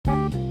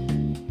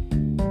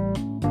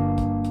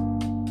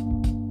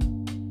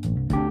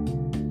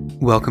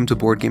Welcome to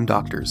Board Game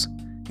Doctors.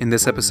 In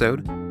this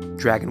episode,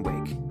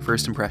 Dragonwake,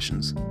 First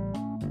Impressions.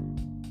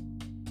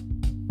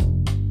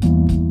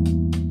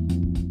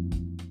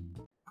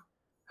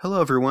 Hello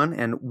everyone,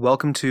 and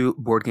welcome to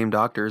Board Game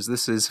Doctors.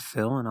 This is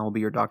Phil, and I'll be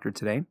your doctor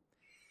today.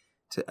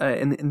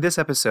 In this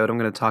episode, I'm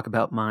going to talk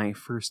about my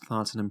first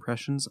thoughts and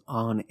impressions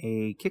on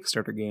a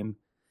Kickstarter game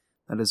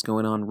that is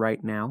going on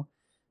right now.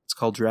 It's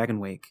called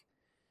Dragonwake.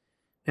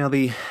 Now,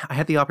 I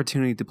had the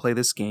opportunity to play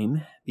this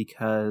game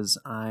because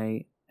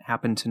I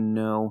happen to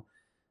know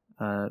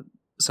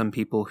some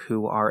people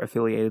who are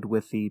affiliated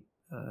with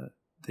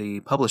the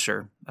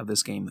publisher of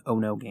this game, Oh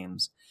No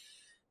Games.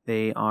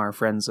 They are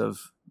friends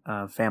of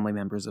family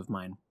members of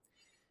mine.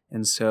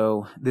 And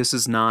so this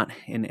is not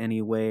in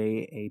any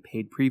way a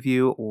paid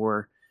preview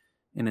or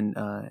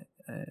an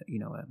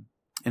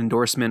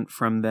endorsement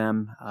from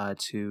them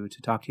to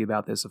talk to you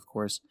about this, of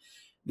course.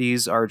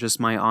 These are just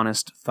my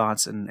honest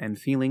thoughts and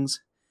feelings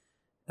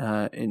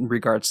in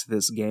regards to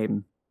this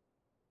game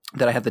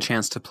that I had the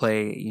chance to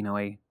play,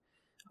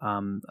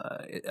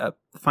 a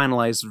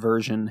finalized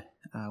version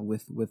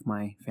with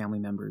my family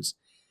members,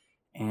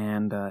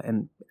 and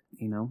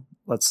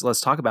let's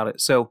talk about it.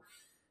 So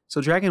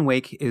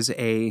Dragonwake is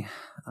a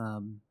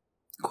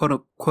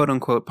quote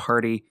unquote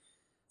party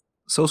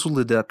social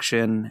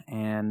deduction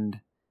and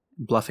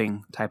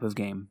bluffing type of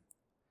game,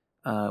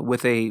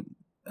 with a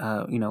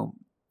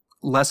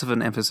less of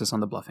an emphasis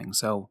on the bluffing.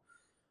 So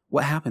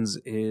what happens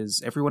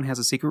is everyone has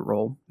a secret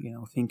role.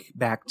 Think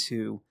back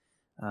to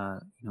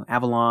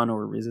Avalon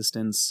or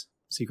Resistance,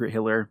 Secret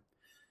Hitler,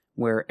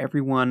 where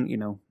everyone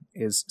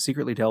is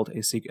secretly dealt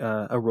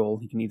a role.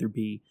 You can either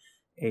be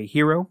a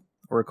hero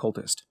or a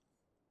cultist.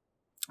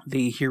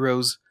 The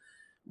hero's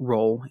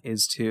role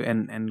is to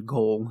and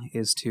goal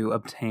is to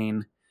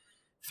obtain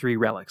 3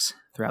 relics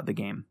throughout the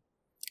game,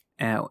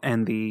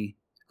 and the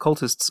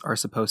cultists are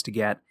supposed to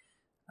get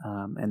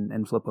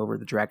and flip over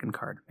the dragon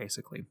card,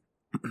 basically.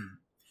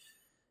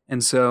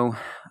 And so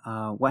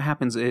what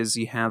happens is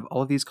you have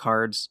all of these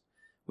cards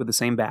with the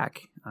same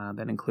back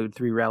that include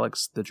 3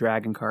 relics, the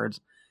dragon cards,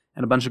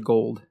 and a bunch of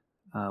gold,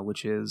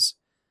 which is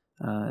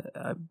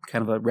kind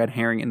of a red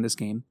herring in this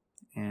game.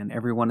 And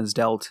everyone is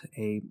dealt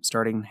a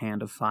starting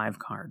hand of 5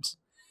 cards.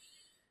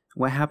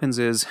 What happens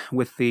is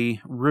with the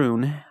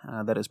rune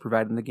that is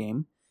provided in the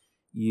game,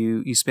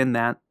 you spin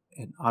that.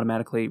 It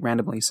automatically,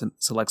 randomly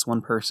selects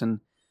one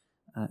person.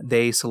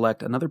 They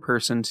select another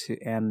person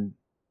and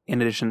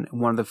in addition,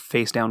 one of the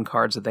face-down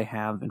cards that they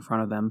have in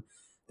front of them,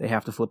 they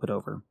have to flip it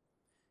over.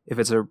 If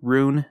it's a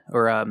rune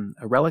or a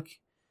relic,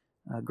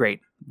 great.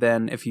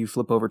 Then if you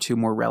flip over 2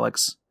 more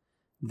relics,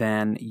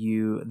 then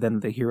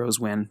the heroes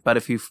win. But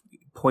if you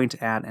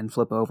point at and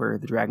flip over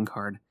the dragon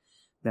card,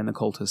 then the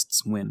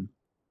cultists win.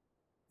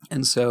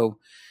 And so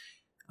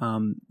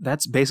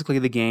that's basically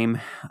the game.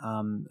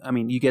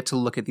 You get to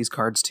look at these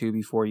cards too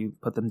before you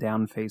put them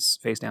down face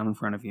down in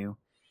front of you.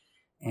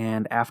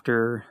 And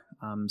after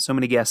so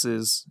many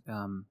guesses,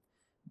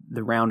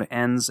 the round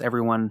ends.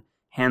 Everyone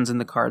hands in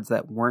the cards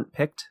that weren't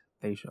picked.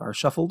 They are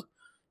shuffled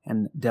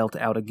and dealt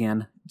out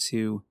again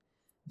to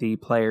the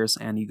players,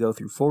 and you go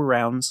through 4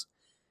 rounds.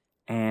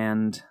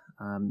 And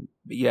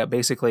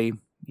basically,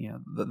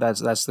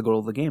 that's the goal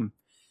of the game.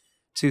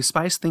 To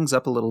spice things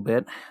up a little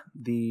bit,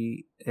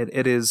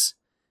 it is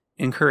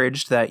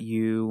encouraged that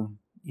you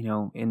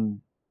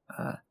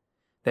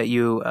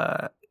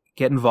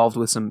get involved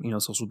with some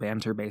social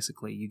banter.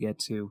 Basically, you get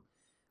to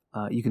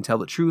you can tell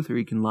the truth or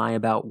you can lie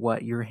about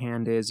what your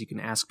hand is. You can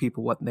ask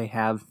people what they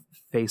have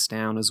face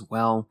down as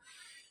well.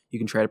 You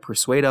can try to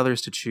persuade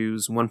others to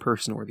choose one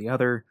person or the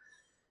other.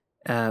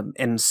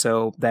 And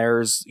so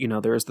there's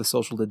the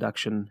social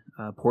deduction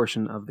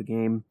portion of the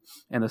game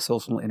and the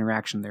social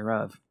interaction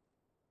thereof.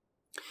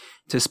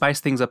 To spice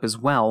things up as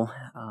well,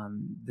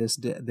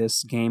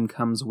 this game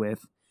comes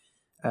with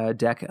a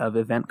deck of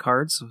event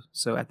cards.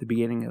 So at the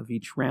beginning of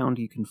each round,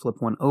 you can flip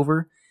one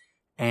over,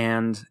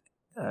 and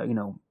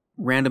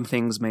random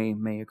things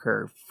may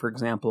occur. For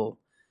example,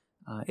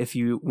 if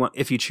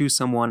you choose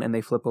someone and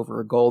they flip over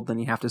a gold, then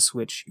you have to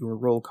switch your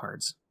roll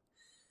cards.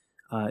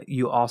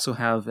 You also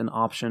have an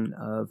option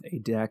of a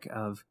deck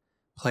of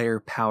player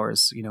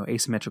powers,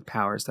 asymmetric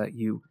powers that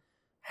you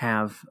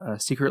have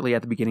secretly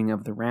at the beginning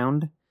of the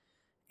round.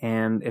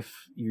 And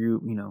if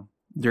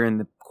during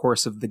the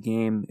course of the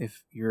game,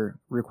 if your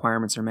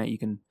requirements are met, you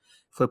can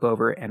flip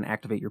over and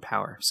activate your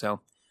power.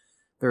 So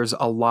there's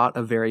a lot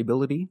of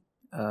variability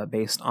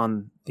based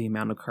on the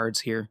amount of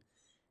cards here.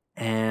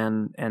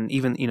 And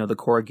even, the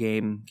core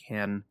game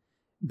can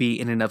be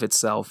in and of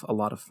itself a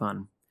lot of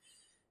fun.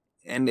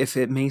 And if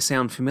it may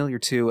sound familiar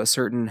to a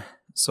certain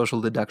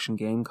social deduction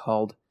game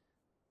called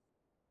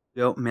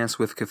Don't Mess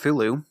with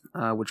Cthulhu,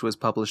 which was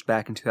published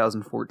back in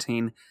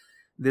 2014,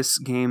 this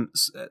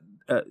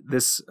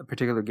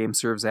particular game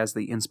serves as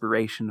the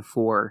inspiration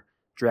for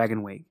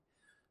Dragonwake.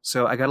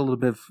 So I got a little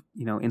bit of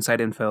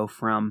inside info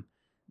from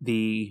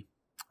the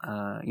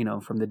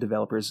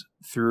developers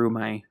through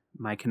my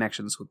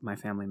connections with my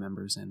family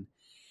members,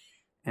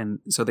 and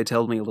so they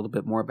told me a little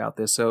bit more about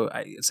this. So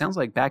it sounds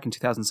like back in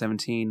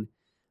 2017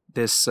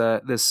 this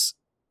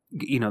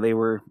they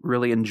were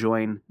really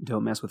enjoying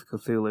Don't Mess with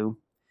Cthulhu,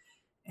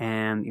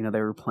 and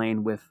they were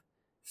playing with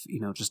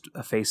just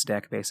a face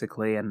deck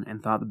basically,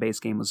 and thought the base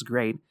game was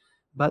great,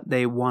 but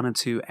they wanted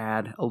to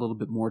add a little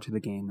bit more to the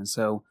game. And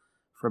so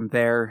from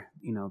there,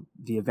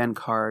 the event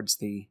cards,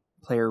 the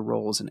player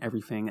roles, and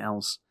everything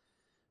else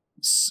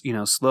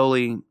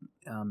slowly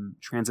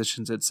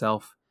transitions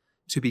itself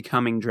to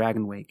becoming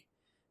Dragonwake.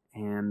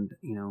 And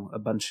a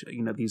bunch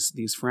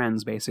these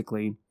friends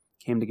basically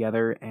came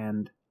together,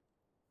 and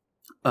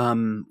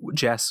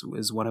Jess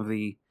was one of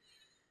the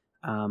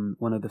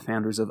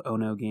founders of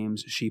Ono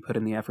Games. She put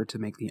in the effort to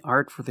make the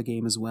art for the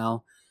game as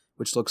well,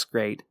 which looks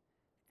great.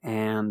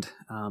 And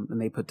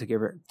they put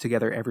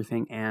together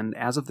everything. And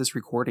as of this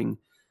recording,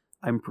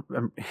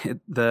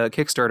 the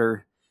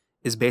Kickstarter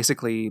is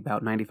basically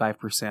about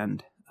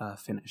 95%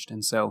 finished.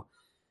 And so,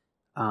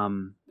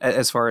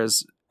 as far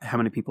as how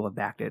many people have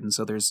backed it, and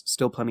so there's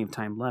still plenty of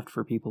time left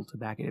for people to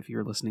back it if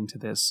you're listening to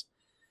this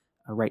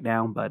right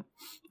now. But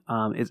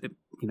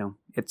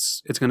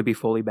it's going to be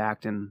fully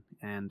backed, and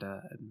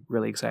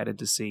really excited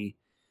to see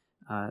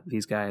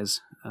these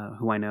guys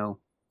who I know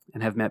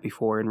and have met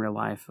before in real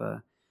life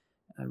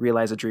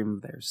realize a dream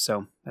of theirs.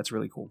 So that's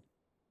really cool.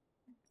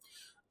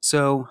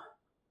 So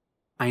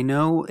I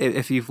know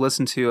if you've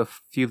listened to a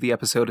few of the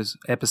episodes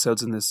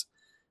in this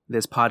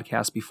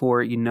podcast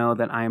before, you know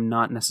that I am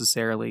not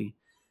necessarily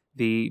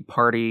the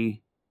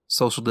party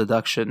social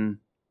deduction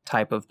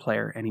type of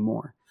player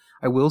anymore.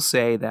 I will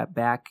say that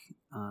back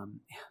 7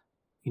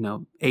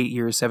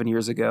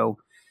 years ago,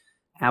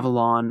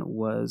 Avalon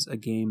was a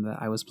game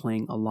that I was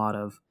playing a lot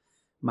of.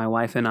 My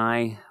wife and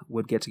I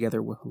would get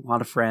together with a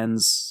lot of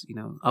friends,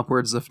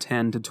 upwards of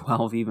 10 to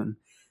 12 even,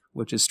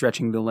 which is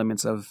stretching the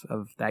limits of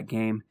that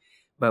game.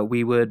 But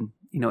we would,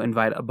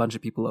 invite a bunch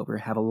of people over,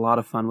 have a lot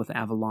of fun with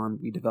Avalon.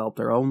 We developed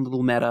our own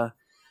little meta,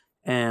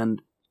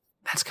 and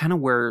that's kind of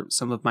where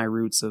some of my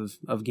roots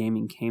of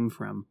gaming came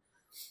from,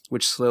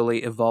 which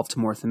slowly evolved to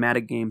more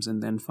thematic games,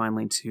 and then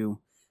finally to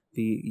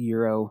the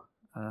Euro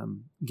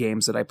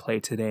games that I play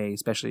today,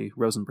 especially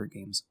Rosenberg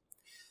games.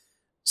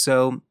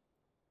 So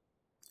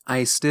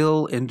I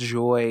still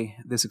enjoy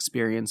this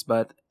experience,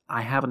 but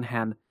I haven't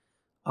had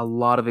a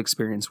lot of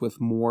experience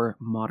with more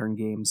modern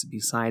games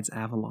besides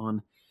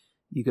Avalon.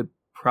 You could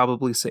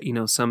probably say,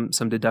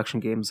 some deduction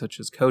games such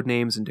as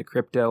Codenames and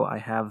Decrypto I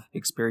have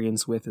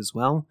experience with as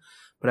well,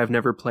 but I've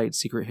never played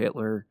Secret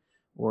Hitler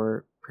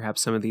or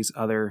perhaps some of these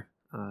other,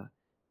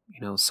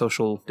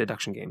 social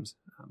deduction games.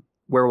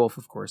 Werewolf,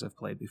 of course, I've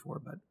played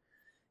before, but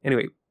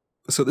anyway,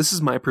 so this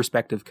is my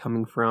perspective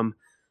coming from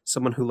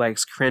someone who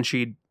likes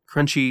crunchy,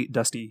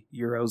 dusty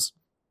Euros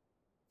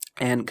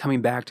and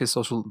coming back to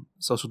social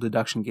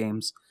deduction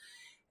games.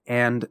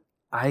 And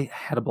I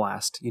had a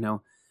blast,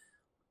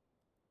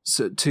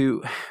 So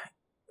to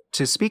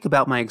speak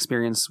about my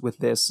experience with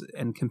this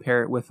and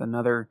compare it with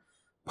another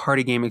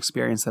party game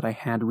experience that I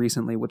had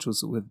recently, which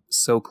was with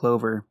So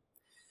Clover,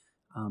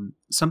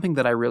 something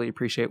that I really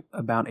appreciate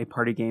about a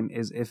party game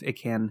is if it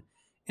can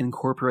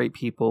incorporate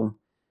people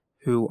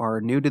who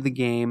are new to the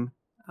game,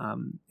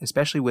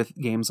 especially with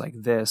games like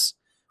this,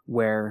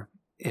 where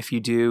if you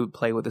do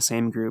play with the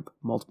same group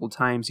multiple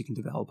times, you can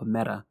develop a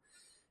meta.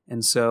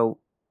 And so,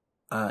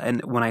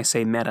 and when I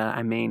say meta,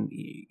 I mean,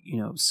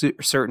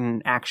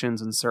 certain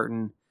actions and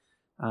certain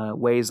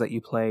ways that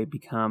you play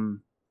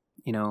become,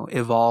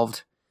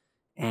 evolved,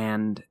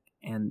 and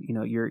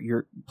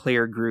your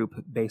player group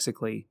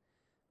basically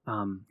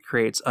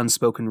creates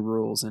unspoken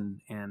rules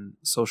and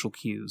social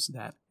cues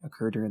that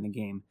occur during the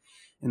game.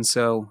 And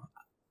so,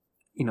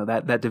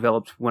 that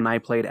developed when I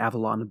played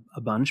Avalon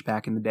a bunch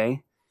back in the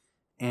day.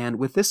 And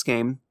with this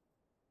game,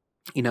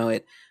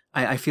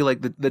 I feel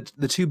like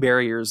the two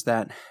barriers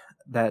that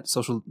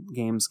social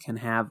games can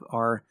have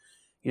are,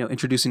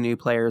 introducing new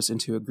players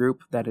into a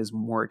group that is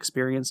more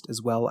experienced,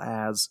 as well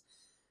as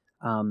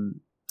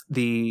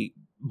the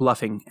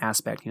bluffing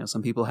aspect.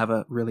 Some people have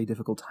a really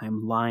difficult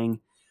time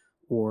lying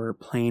or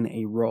playing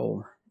a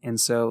role.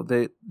 And so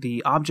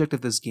the object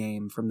of this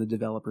game from the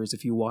developers,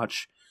 if you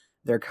watch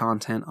their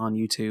content on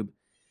YouTube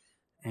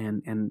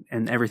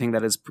and everything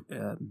that is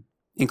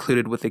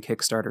included with the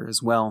Kickstarter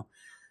as well,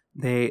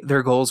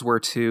 their goals were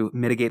to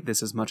mitigate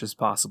this as much as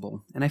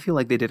possible. And I feel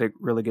like they did a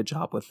really good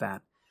job with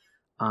that.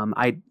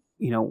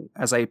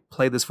 As I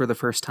played this for the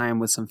first time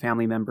with some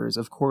family members,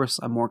 of course,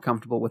 I'm more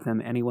comfortable with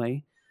them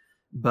anyway.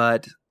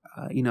 But,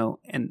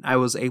 and I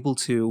was able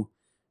to,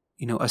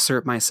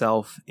 assert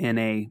myself in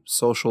a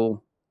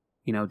social,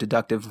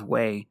 deductive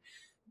way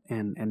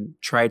and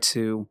try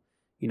to,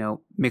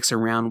 mix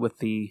around with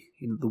the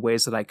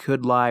ways that I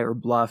could lie or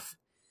bluff.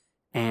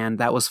 And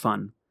that was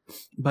fun.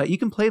 But you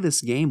can play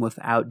this game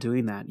without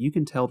doing that. You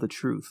can tell the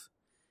truth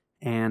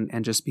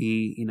and just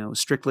be,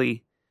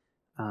 strictly,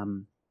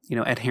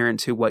 adherent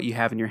to what you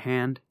have in your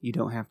hand. You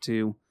don't have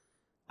to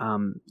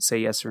say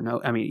yes or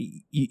no. I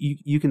mean,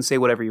 you can say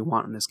whatever you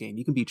want in this game.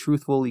 You can be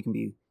truthful.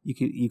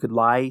 You could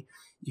lie.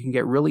 You can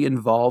get really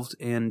involved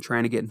in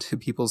trying to get into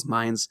people's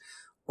minds,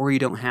 or you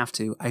don't have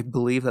to. I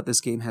believe that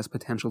this game has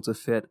potential to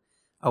fit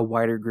a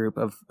wider group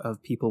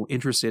of people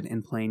interested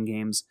in playing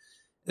games,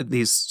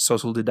 these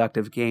social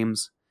deductive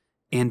games,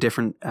 and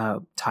different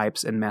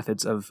types and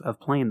methods of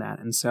playing that.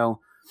 And so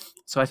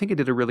I think it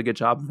did a really good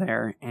job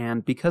there.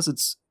 And because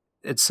it's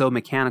so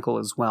mechanical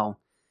as well,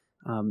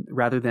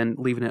 rather than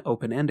leaving it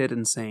open ended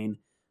and saying,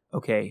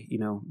 okay,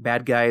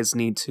 bad guys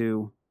need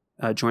to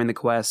join the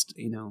quest,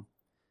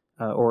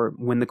 or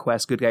win the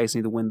quest. Good guys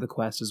need to win the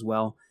quest as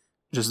well.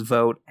 Just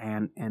vote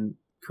and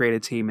create a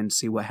team and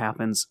see what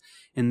happens.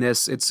 In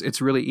this,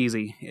 it's really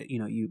easy.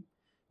 You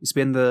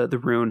spin the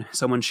rune.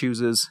 Someone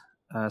chooses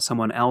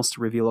someone else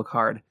to reveal a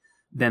card.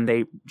 Then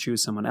they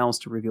choose someone else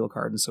to reveal a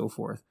card, and so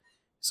forth.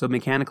 So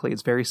mechanically,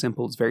 it's very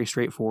simple. It's very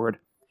straightforward.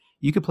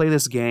 You could play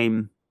this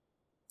game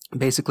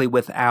basically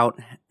without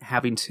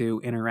having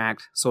to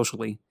interact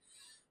socially.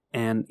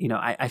 And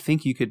I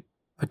think you could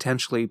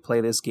potentially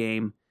play this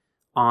game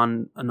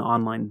on an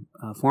online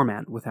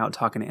format without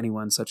talking to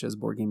anyone, such as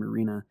Board Game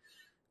Arena.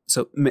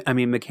 So,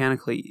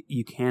 mechanically,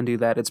 you can do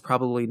that. It's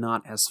probably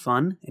not as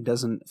fun. It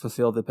doesn't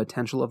fulfill the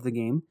potential of the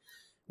game,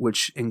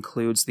 which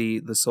includes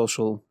the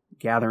social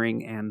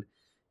gathering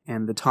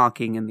and the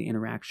talking and the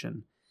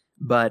interaction.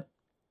 But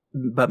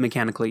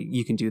mechanically,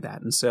 you can do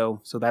that, and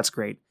so that's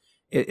great.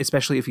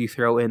 Especially if you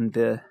throw in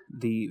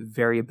the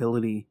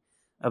variability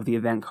of the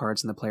event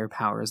cards and the player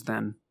powers,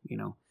 then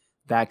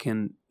that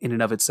can in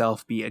and of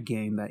itself be a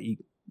game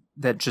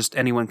that just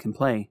anyone can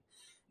play,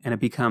 and it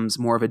becomes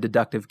more of a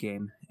deductive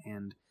game.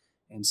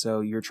 And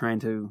so you're trying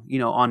to,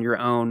 on your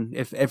own.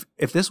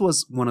 If this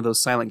was one of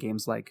those silent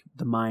games like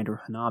The Mind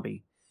or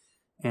Hanabi,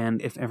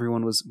 and if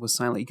everyone was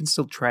silent, you can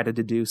still try to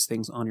deduce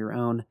things on your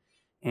own,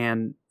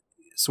 and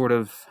sort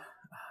of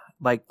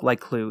like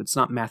Clue. It's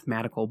not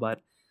mathematical, but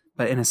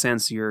in a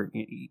sense, you're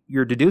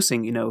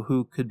deducing,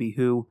 who could be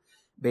who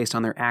based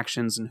on their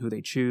actions and who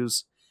they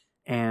choose,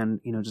 and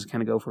just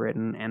kind of go for it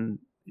and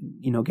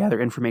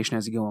gather information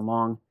as you go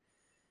along.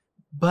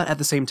 But at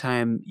the same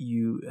time,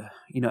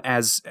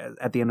 as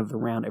at the end of the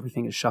round,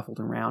 everything is shuffled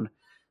around.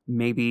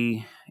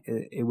 Maybe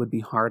it would be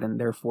hard, and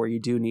therefore you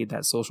do need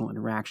that social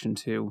interaction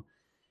to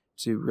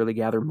really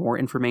gather more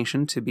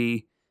information to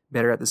be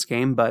better at this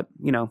game. But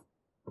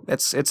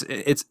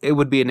it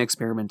would be an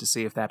experiment to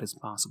see if that is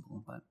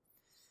possible. But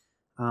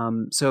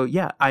so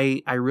yeah,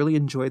 I really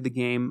enjoyed the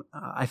game.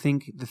 I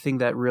think the thing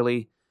that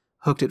really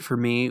hooked it for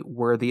me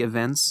were the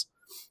events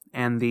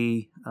and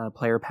the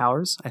player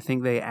powers. I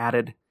think they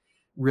added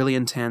really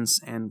intense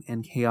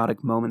and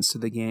chaotic moments to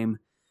the game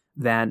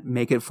that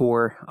make it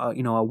for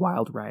a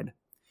wild ride.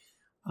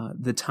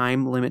 The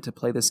time limit to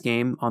play this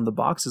game on the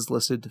box is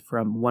listed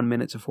from 1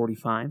 minute to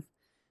 45.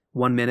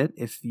 1 minute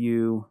if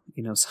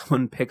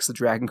someone picks the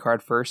dragon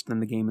card first, then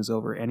the game is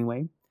over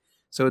anyway.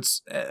 So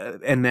it's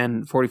and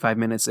then 45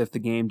 minutes if the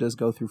game does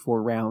go through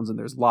 4 rounds and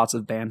there's lots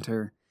of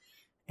banter,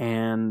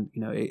 and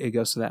it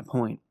goes to that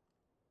point.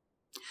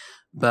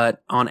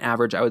 But on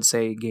average, I would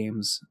say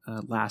games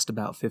last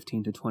about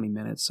 15 to 20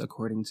 minutes,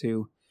 according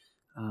to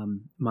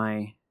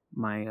my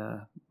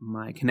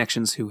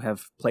connections who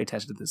have play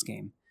tested this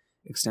game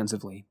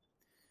extensively.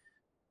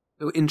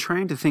 In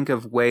trying to think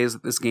of ways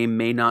that this game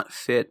may not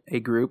fit a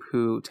group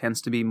who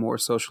tends to be more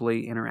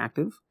socially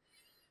interactive,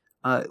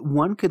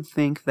 one could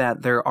think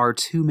that there are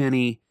too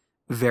many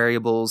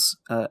variables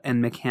and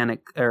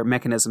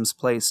mechanisms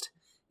placed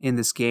in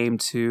this game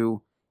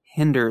to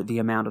hinder the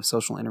amount of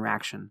social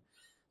interaction.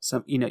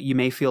 So you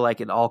may feel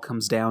like it all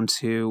comes down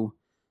to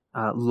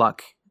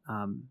luck,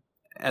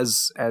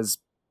 as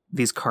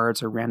these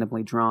cards are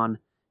randomly drawn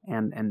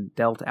and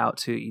dealt out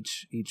to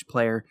each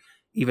player,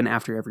 even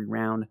after every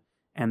round,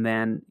 and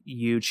then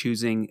you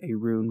choosing a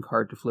rune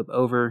card to flip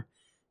over.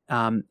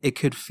 It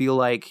could feel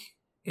like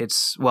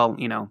it's,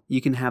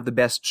 you can have the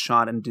best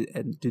shot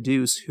and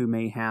deduce who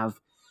may have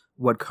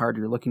what card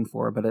you're looking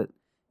for, but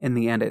in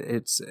the end,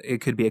 it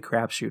could be a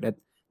crapshoot. At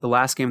the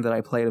last game that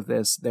I played of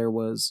this, there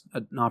was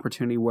an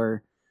opportunity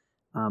where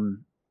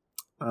one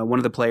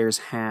of the players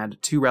had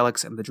 2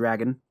 relics and the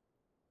dragon,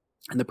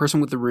 and the person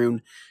with the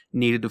rune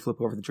needed to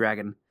flip over the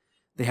dragon.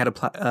 They had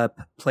a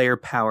player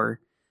power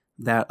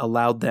that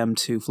allowed them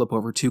to flip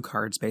over 2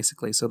 cards,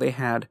 basically. So they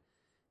had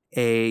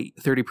a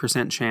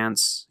 30%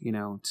 chance,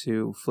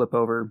 to flip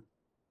over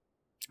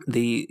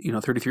the,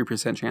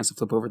 33% chance to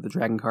flip over the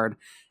dragon card,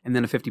 and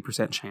then a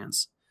 50%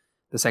 chance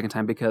the second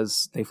time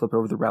because they flipped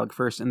over the relic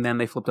first, and then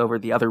they flipped over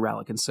the other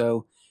relic. And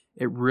so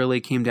it really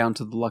came down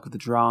to the luck of the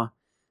draw.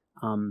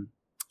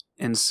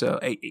 And so,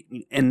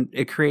 and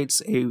it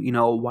creates a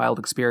wild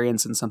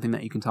experience and something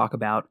that you can talk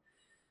about.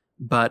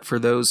 But for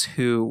those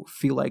who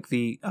feel like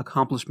the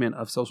accomplishment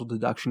of social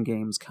deduction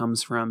games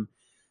comes from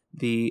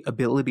the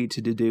ability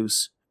to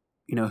deduce,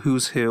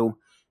 who's who,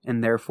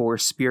 and therefore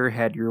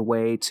spearhead your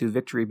way to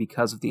victory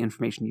because of the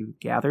information you've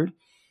gathered,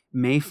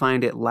 may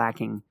find it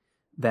lacking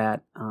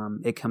that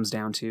it comes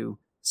down to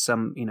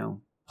some,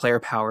 player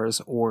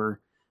powers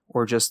or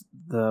just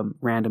the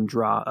random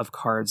draw of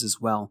cards as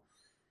well.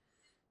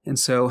 And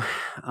so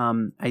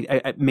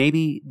I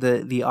maybe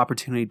the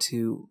opportunity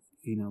to,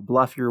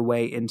 bluff your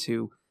way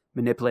into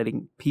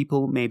manipulating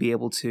people may be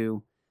able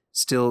to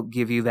still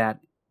give you that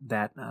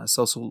that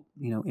social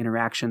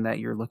interaction that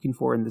you're looking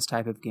for in this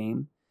type of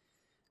game.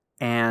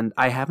 And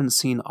I haven't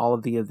seen all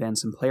of the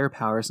events and player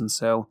powers, and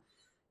so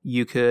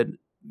you could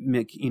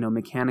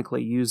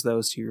mechanically use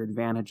those to your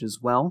advantage as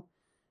well.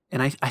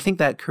 And I think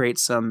that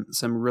creates some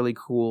really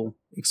cool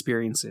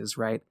experiences,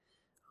 right?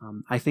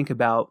 I think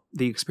about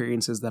the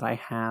experiences that I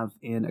have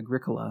in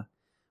Agricola,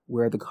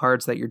 where the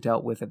cards that you're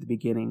dealt with at the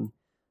beginning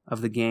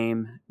of the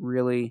game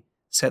really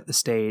set the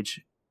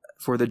stage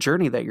for the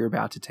journey that you're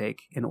about to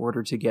take in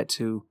order to get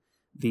to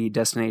the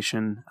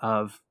destination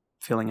of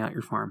filling out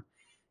your farm.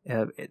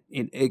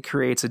 It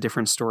creates a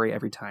different story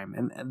every time,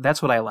 and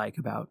that's what I like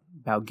about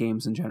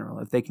games in general.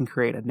 If they can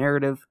create a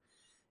narrative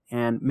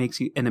and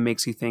it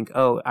makes you think,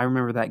 oh, I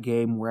remember that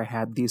game where I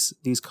had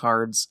these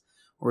cards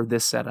or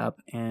this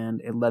setup,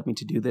 and it led me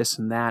to do this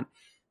and that.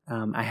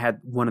 I had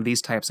one of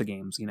these types of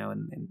games,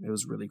 and it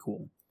was really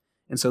cool.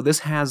 And so this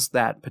has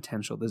that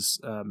potential. This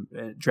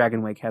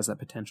Dragonwake has that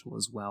potential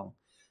as well,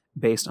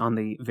 based on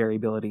the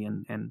variability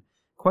and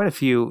quite a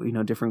few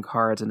different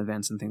cards and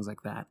events and things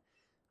like that.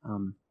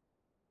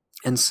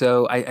 And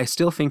so I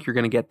still think you're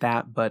going to get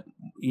that, but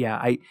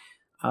yeah,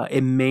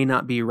 it may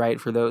not be right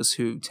for those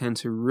who tend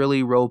to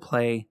really role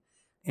play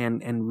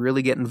and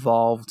really get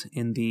involved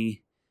in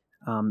the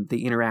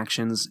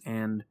interactions.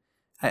 And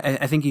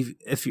I think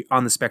if you're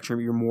on the spectrum,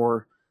 you're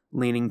more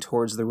leaning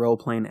towards the role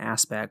playing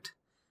aspect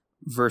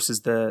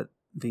versus the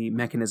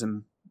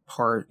mechanism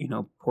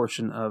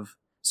portion of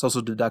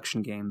social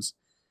deduction games,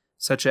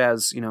 such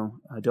as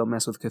Don't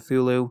Mess with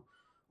Cthulhu,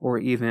 or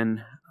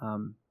even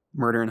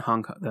Murder in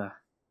Hong Kong.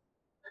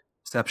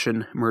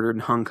 Deception, Murdered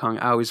in Hong Kong.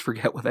 I always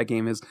forget what that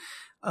game is.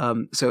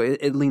 So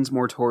it leans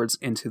more towards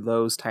into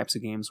those types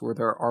of games where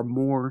there are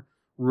more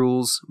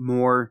rules,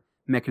 more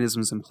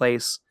mechanisms in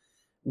place,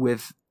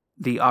 with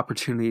the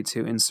opportunity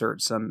to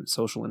insert some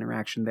social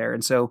interaction there.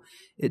 And so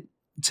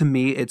to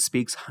me, it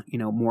speaks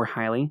more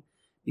highly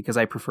because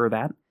I prefer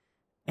that.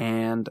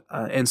 And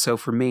so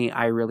for me,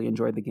 I really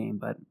enjoyed the game.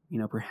 But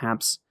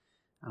perhaps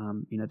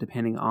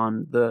depending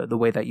on the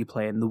way that you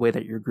play and the way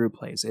that your group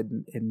plays, it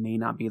may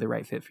not be the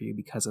right fit for you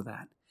because of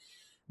that.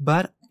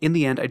 But in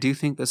the end, I do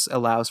think this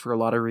allows for a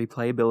lot of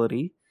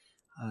replayability.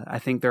 I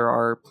think there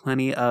are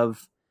plenty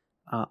of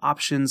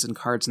options and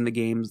cards in the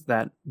games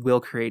that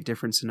will create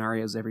different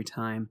scenarios every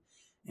time.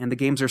 And the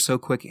games are so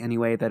quick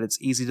anyway that it's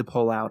easy to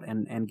pull out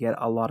and get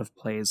a lot of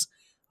plays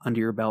under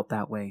your belt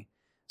that way.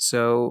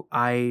 So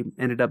I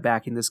ended up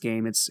backing this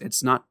game.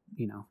 It's not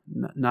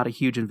not a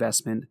huge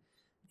investment.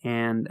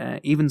 And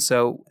even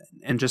so,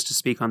 and just to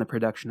speak on the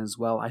production as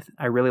well,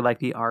 I really like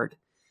the art.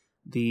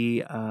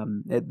 The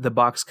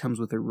box comes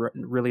with a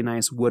really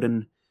nice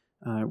wooden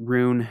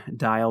rune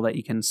dial that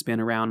you can spin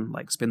around,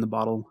 like spin the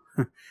bottle,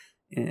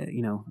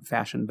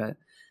 fashion. But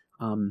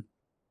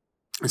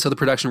so the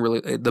production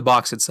really, the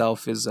box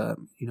itself is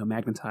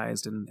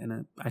magnetized,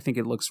 and I think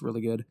it looks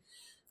really good.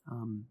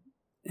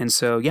 And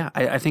so yeah,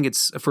 I think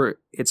it's for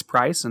its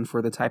price and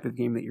for the type of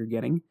game that you're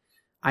getting,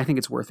 I think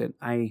it's worth it.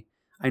 I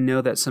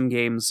know that some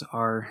games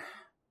are,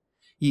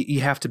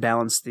 you have to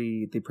balance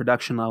the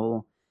production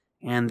level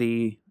and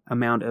the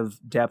amount of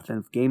depth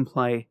of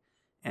gameplay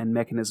and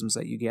mechanisms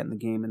that you get in the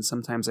game, and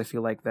sometimes I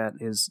feel like that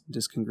is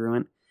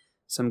discongruent.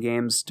 Some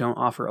games don't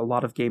offer a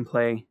lot of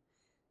gameplay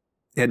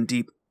and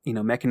deep,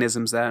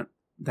 mechanisms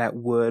that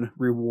would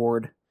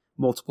reward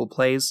multiple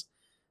plays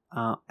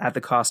at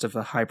the cost of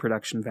a high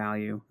production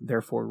value,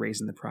 therefore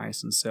raising the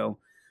price. And so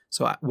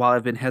while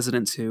I've been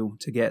hesitant to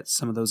get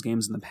some of those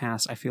games in the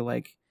past, I feel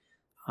like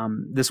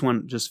this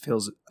one just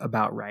feels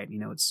about right.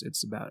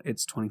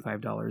 It's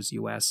 $25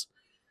 US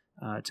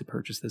to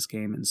purchase this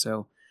game. And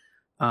so,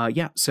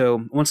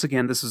 so once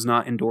again, this is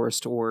not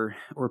endorsed or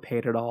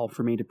paid at all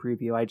for me to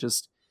preview. I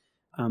just,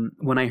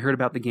 when I heard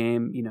about the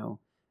game,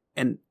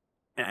 and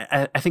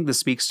I think this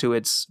speaks to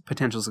its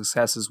potential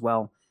success as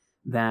well,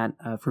 that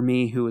for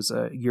me, who is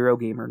a Euro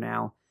gamer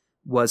now,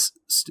 was,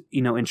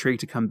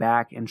 intrigued to come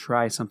back and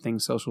try something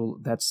social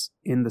that's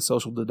in the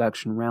social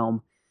deduction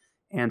realm,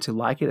 and to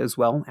like it as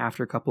well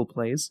after a couple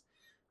plays.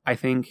 I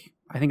think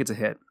it's a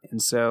hit.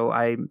 And so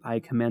I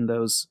commend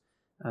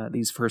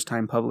these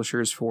first-time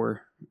publishers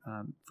for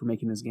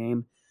making this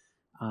game.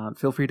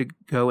 Feel free to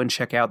go and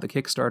check out the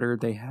Kickstarter.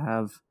 They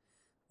have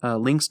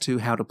links to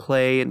how to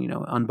play and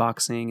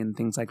unboxing and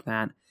things like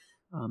that.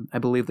 I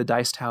believe the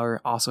Dice Tower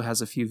also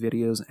has a few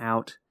videos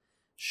out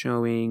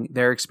showing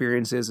their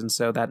experiences, and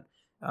so that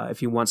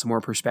if you want some more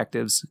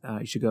perspectives,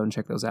 you should go and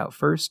check those out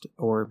first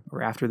or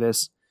after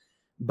this.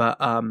 But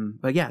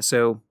yeah,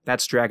 so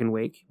that's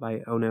Dragonwake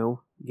by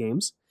Ono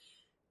Games,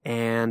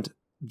 and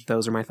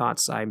those are my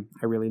thoughts. I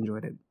really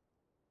enjoyed it.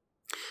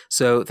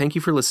 So thank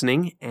you for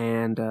listening,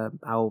 and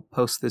I'll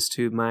post this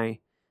to my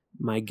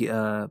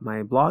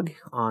blog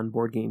on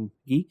Board Game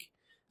Geek.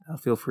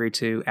 Feel free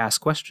to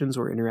ask questions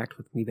or interact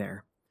with me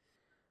there.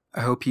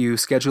 I hope you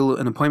schedule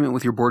an appointment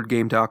with your board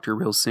game doctor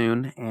real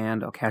soon,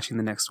 and I'll catch you in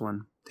the next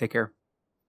one. Take care.